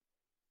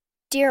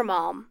Dear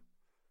Mom,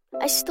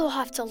 I still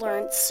have to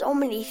learn so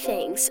many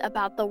things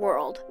about the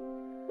world.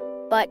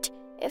 But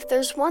if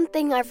there's one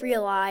thing I've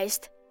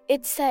realized,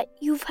 it's that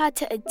you've had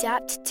to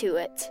adapt to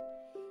it.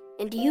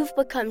 And you've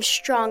become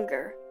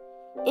stronger,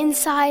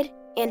 inside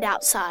and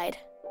outside.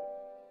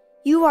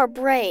 You are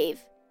brave,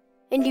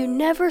 and you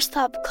never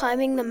stop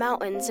climbing the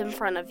mountains in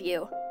front of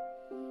you,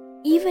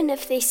 even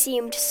if they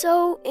seemed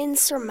so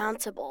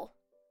insurmountable.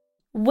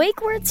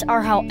 Wake words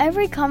are how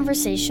every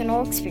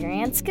conversational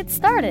experience gets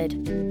started.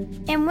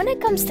 And when it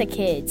comes to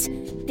kids,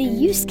 the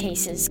use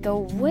cases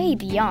go way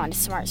beyond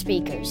smart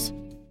speakers.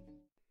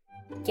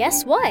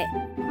 Guess what?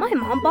 My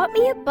mom bought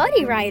me a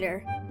Buddy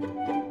Rider.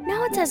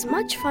 Now it's as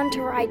much fun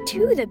to ride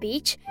to the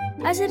beach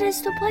as it is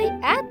to play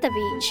at the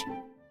beach.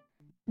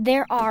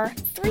 There are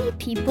 3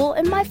 people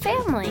in my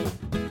family: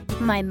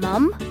 my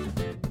mom,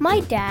 my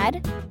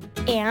dad,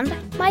 and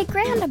my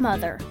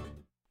grandmother.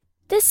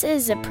 This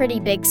is a pretty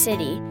big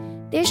city.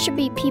 There should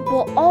be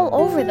people all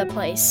over the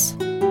place.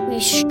 We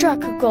struck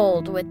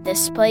gold with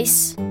this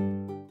place.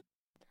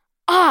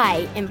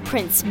 I am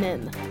Prince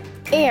Mim,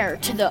 heir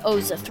to the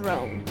Oza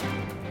throne.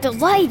 The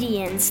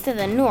Lydians to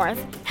the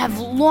north have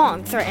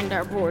long threatened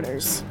our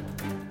borders.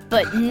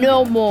 But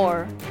no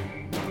more.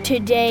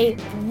 Today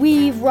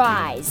we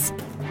rise.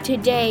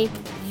 Today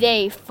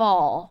they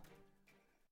fall.